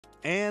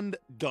And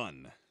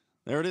done.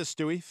 There it is,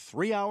 Stewie.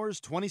 3 hours,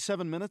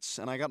 27 minutes,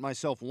 and I got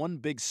myself one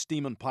big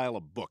steaming pile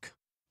of book.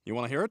 You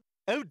want to hear it?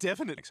 Oh,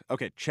 definitely.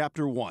 Okay,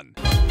 chapter 1.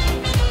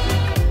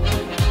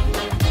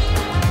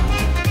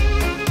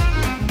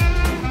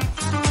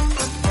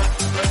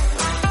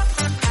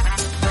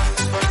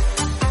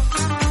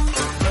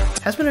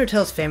 Hazbin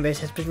Hotel's fanbase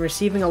has been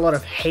receiving a lot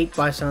of hate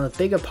by some of the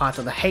bigger parts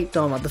of the hate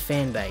dom of the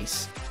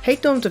fanbase.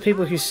 Hate doms are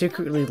people who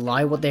secretly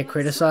lie what they're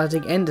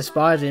criticizing and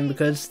despising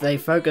because they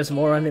focus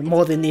more on it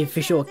more than the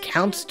official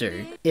accounts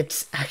do.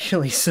 It's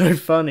actually so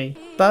funny.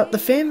 But the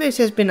fanbase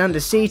has been under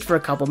siege for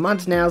a couple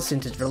months now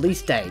since its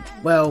release date.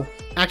 Well,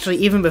 actually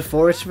even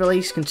before its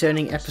release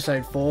concerning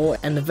episode 4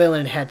 and the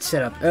villain it had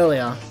set up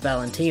earlier,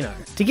 Valentino.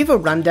 To give a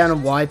rundown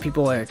on why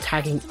people are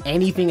attacking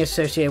anything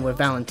associated with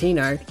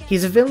Valentino,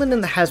 he's a villain in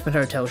the Hazbin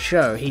Hotel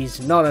show. He's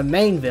not a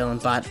main villain,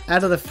 but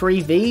out of the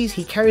 3 Vs,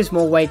 he carries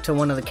more weight to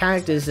one of the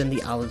characters than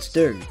the others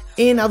do.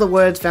 In other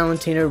words,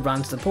 Valentino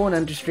runs the porn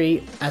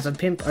industry as a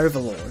pimp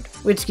overlord,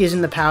 which gives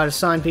him the power to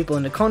sign people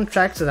into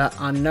contracts that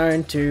are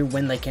unknown to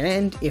when they can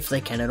end, if they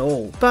can at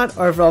all. But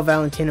overall,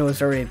 Valentino is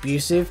very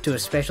abusive to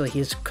especially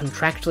his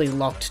contractually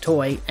locked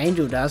toy,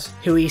 Angel Dust,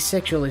 who he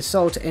sexually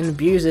assaults and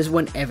abuses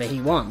whenever he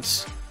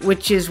wants.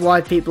 Which is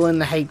why people in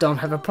the hate dom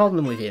have a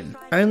problem with him.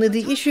 Only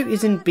the issue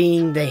isn't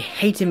being they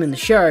hate him in the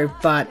show,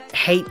 but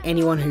hate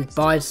anyone who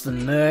buys the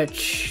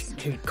merch,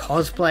 who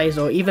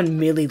cosplays, or even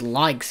merely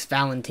likes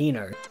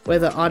Valentino.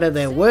 Whether either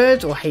their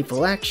words or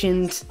hateful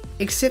actions,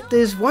 except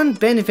there's one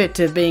benefit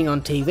to being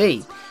on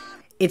TV.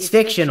 It's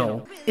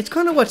fictional. It's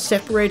kind of what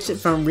separates it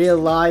from real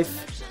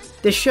life.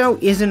 The show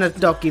isn't a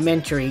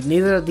documentary,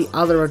 neither are the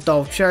other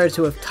adult shows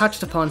who have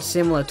touched upon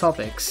similar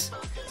topics.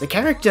 The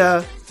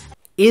character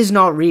is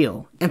not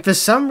real, and for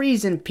some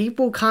reason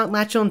people can't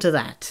latch onto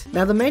that.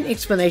 Now the main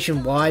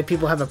explanation why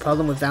people have a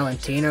problem with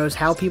Valentino is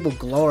how people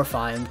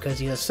glorify him because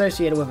he's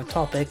associated with a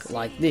topic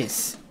like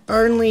this.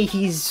 Only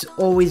he's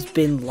always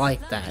been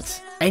like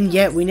that. And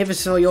yet we never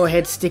saw your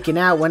head sticking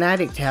out when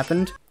Addict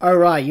happened.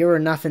 Alright, you were a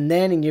nothing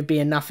then and you'd be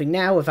a nothing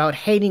now without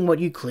hating what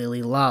you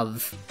clearly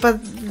love. But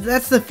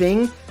that's the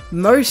thing.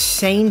 Most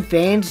sane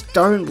fans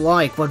don't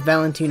like what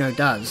Valentino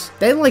does.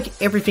 They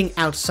like everything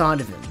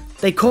outside of him.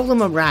 They call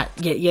him a rat,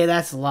 yeah,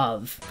 that's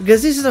love.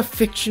 Because this is a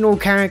fictional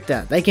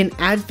character, they can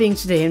add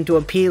things to him to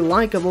appear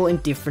likable in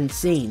different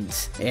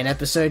scenes. In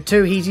episode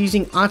 2, he's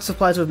using art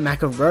supplies with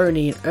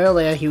macaroni, and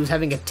earlier he was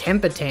having a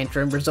temper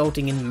tantrum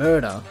resulting in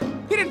murder.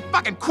 He didn't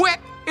fucking quit,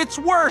 it's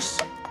worse!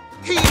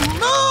 He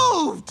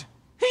moved!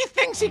 He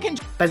thinks he can—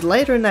 But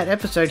later in that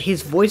episode,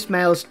 his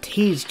voicemails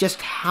teased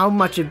just how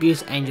much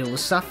abuse Angel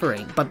was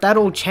suffering. But that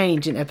all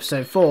changed in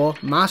episode 4,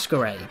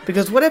 Masquerade.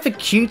 Because whatever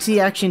cutesy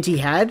actions he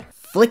had,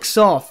 flicks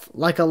off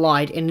like a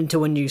light and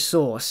into a new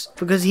source,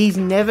 because he's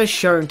never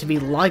shown to be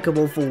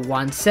likable for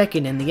 1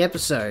 second in the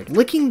episode,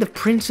 licking the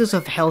Princess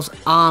of Hell's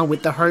arm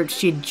with the hope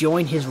she'd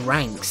join his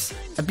ranks,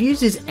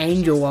 abuses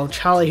Angel while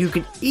Charlie, who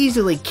could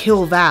easily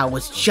kill Val,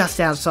 was just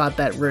outside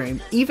that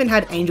room, even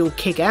had Angel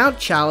kick out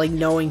Charlie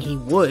knowing he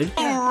would.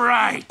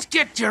 Alright,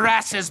 get your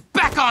asses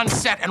back on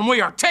set and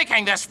we are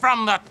taking this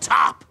from the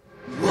top!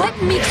 What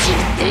makes you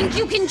think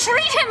you can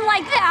treat him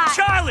like that?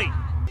 Charlie!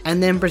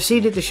 And then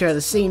proceeded to show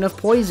the scene of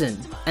poison.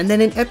 And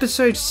then in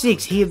episode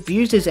 6, he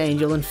abuses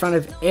Angel in front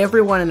of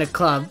everyone in a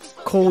club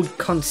called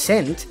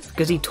Consent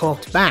because he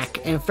talked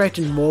back and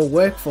threatened more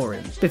work for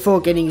him,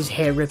 before getting his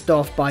hair ripped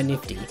off by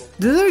Nifty.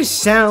 Do those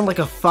sound like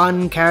a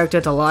fun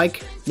character to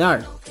like?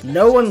 No,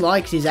 no one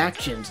likes his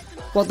actions.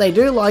 What they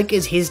do like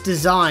is his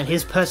design,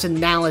 his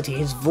personality,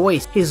 his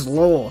voice, his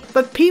lore.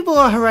 But people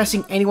are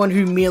harassing anyone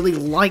who merely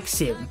likes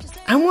him.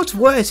 And what's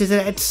worse is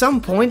that at some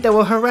point they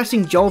were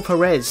harassing Joel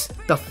Perez,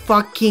 the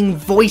fucking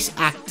voice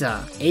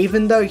actor.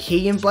 Even though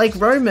he and Blake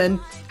Roman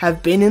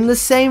have been in the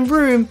same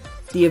room,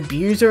 the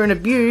abuser and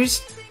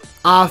abused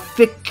are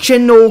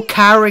fictional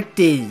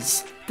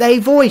characters. They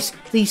voice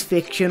these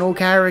fictional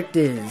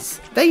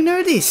characters. They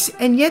know this,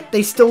 and yet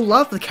they still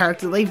love the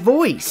character they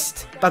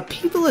voiced. But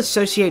people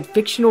associate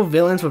fictional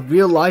villains with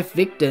real life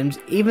victims,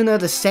 even though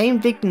the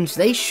same victims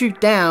they shoot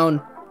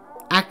down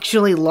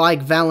actually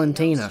like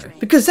Valentino.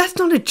 Because that's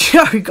not a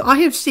joke. I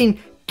have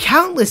seen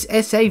countless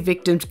SA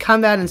victims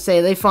come out and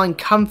say they find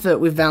comfort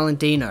with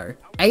Valentino,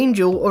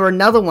 Angel, or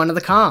another one of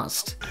the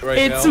cast.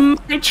 It's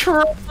my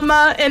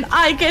trauma and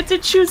I get to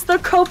choose the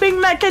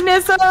coping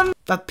mechanism.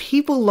 But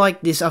people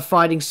like this are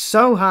fighting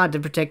so hard to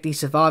protect these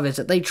survivors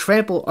that they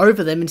trample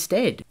over them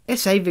instead.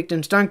 SA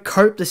victims don't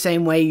cope the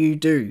same way you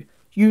do.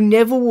 You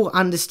never will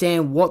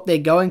understand what they're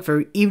going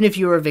through, even if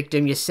you're a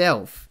victim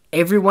yourself.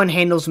 Everyone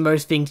handles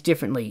most things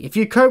differently. If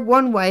you cope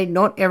one way,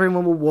 not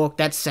everyone will walk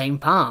that same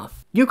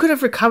path. You could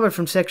have recovered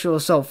from sexual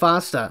assault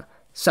faster.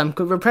 Some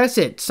could repress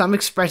it, some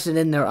express it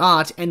in their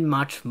art, and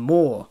much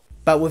more.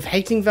 But with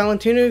hating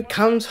Valentino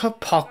comes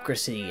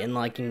hypocrisy in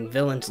liking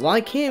villains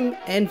like him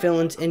and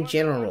villains in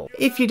general.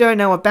 If you don't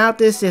know about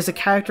this, there's a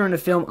character in the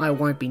film I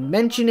won't be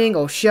mentioning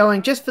or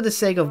showing just for the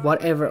sake of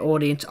whatever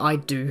audience I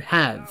do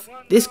have.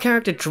 This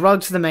character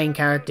drugs the main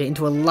character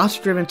into a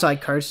lust-driven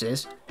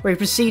psychosis, where he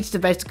proceeds to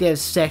basically have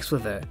sex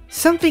with her.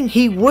 Something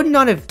he would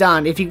not have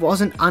done if he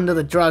wasn't under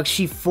the drugs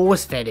she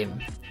force-fed him.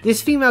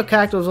 This female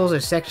character was also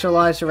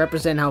sexualized to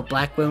represent how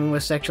black women were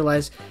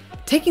sexualized.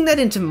 Taking that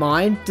into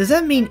mind, does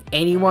that mean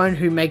anyone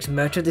who makes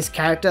merch of this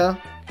character,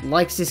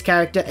 likes this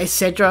character,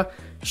 etc.,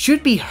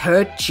 should be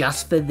hurt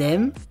just for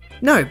them?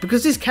 No,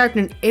 because this character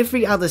in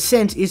every other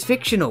sense is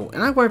fictional,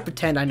 and I won't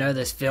pretend I know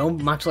this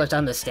film, much less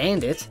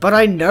understand it, but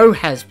I know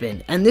has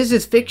been, and this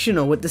is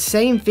fictional with the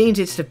same themes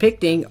it's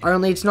depicting,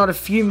 only it's not a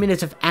few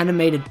minutes of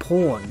animated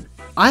porn.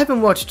 I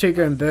haven't watched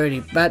Tuca and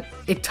Birdie, but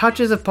it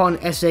touches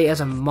upon SA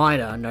as a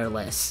minor, no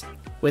less,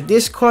 with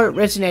this quote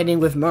resonating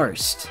with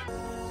most.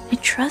 I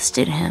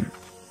trusted him.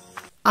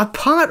 A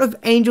part of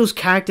Angel's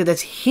character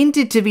that's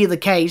hinted to be the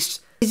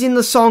case is in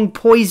the song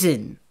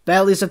Poison.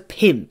 Val is a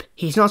pimp.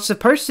 He's not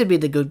supposed to be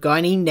the good guy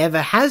and he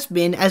never has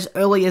been as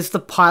early as the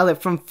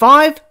pilot from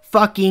 5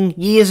 fucking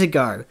years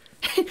ago.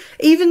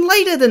 Even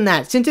later than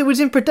that, since it was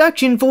in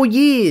production for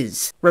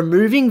years.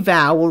 Removing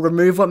Val will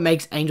remove what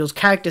makes Angel's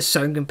character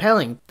so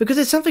compelling, because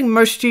it's something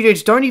most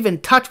studios don't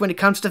even touch when it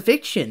comes to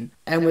fiction.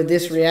 And with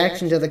this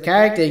reaction to the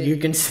character, you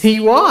can see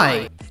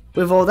why.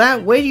 With all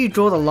that, where do you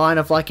draw the line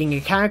of liking a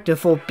character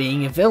for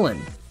being a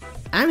villain?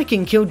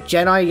 Anakin killed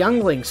Jedi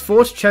younglings,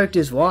 force choked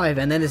his wife,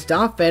 and then as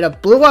Darth Vader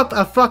blew up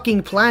a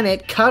fucking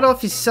planet, cut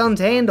off his son's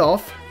hand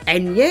off,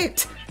 and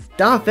yet,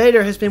 Darth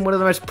Vader has been one of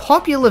the most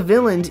popular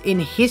villains in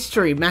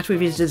history, matched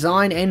with his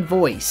design and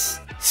voice.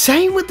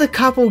 Same with the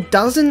couple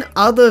dozen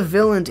other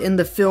villains in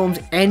the films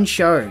and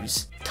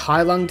shows.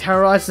 Tai Lung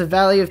terrorized the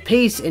Valley of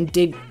Peace and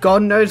did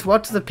God knows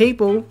what to the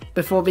people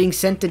before being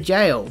sent to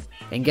jail.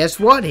 And guess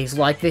what? He's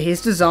liked for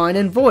his design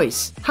and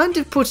voice.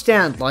 Hunter puts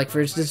down like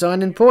for his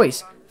design and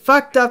voice.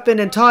 Fucked up an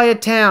entire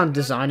town,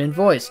 design and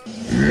voice.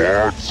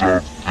 Lots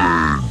of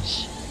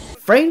things.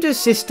 Framed her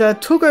sister,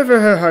 took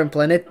over her home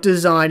planet,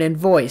 design and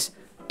voice.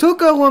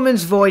 Took a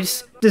woman's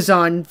voice,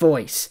 design and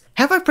voice.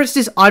 Have I pressed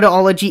this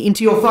ideology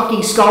into your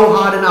fucking skull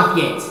hard enough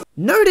yet?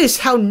 Notice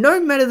how no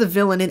matter the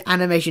villain in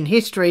animation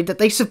history that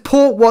they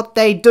support what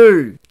they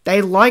do.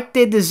 They like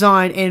their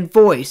design and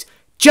voice.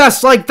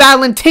 Just like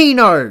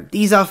Valentino!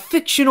 These are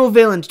fictional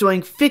villains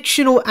doing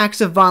fictional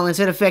acts of violence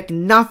that affect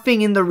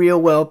nothing in the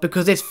real world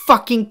because it's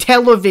fucking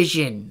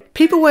television.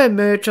 People wear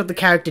merch of the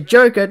character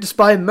Joker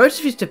despite most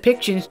of his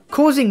depictions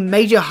causing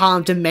major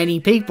harm to many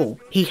people.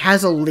 He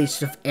has a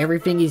list of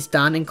everything he's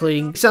done,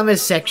 including some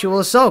as sexual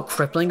assault,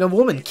 crippling a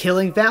woman,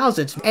 killing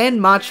thousands,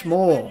 and much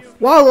more.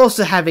 While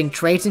also having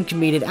traits and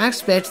comedic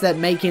aspects that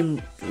make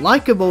him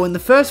likable in the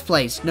first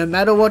place, no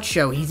matter what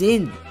show he's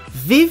in.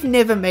 Viv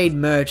never made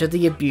merch of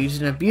the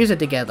Abused and Abuser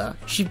together.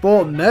 She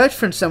bought merch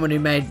from someone who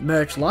made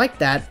merch like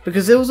that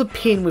because there was a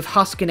pin with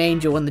Husk and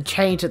Angel and the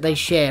chains that they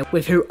share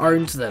with who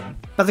owns them.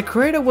 But the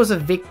creator was a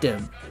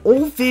victim.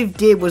 All Viv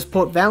did was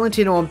put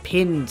Valentino on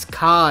pins,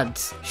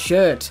 cards,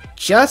 shirts,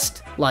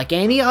 just like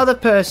any other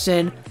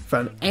person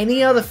from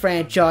any other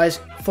franchise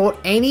for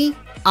any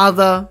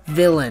other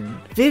villain.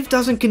 Viv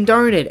doesn't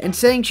condone it, and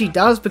saying she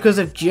does because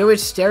of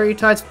Jewish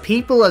stereotypes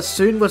people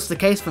assume was the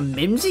case for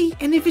Mimsy?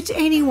 And if it's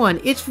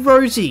anyone, it's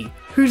Rosie,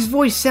 whose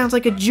voice sounds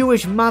like a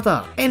Jewish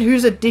mother, and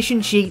whose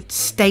audition sheet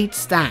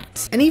states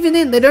that. And even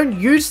then, they don't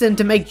use them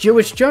to make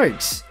Jewish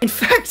jokes. In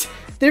fact,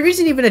 there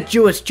isn't even a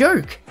Jewish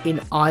joke in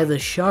either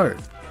show.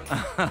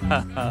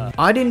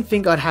 I didn't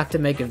think I'd have to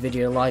make a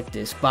video like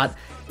this, but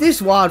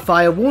this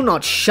wildfire will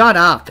not shut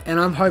up, and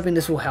I'm hoping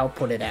this will help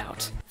put it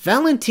out.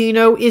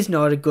 Valentino is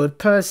not a good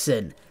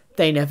person.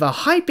 They never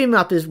hype him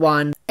up as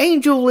one.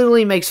 Angel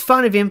literally makes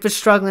fun of him for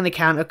struggling to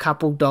count a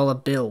couple dollar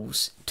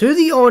bills. To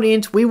the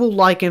audience, we will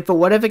like him for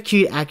whatever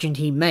cute action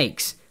he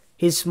makes,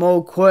 his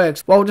small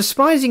quirks, while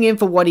despising him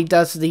for what he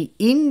does to the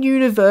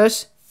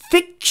in-universe,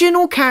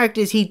 fictional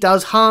characters he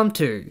does harm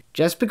to.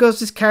 Just because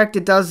this character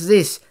does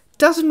this,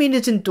 doesn't mean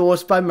it's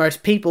endorsed by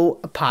most people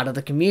a part of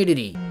the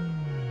community.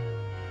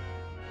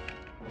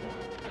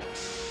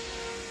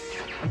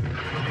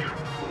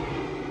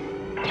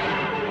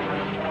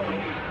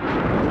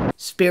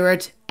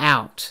 Spirit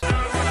out.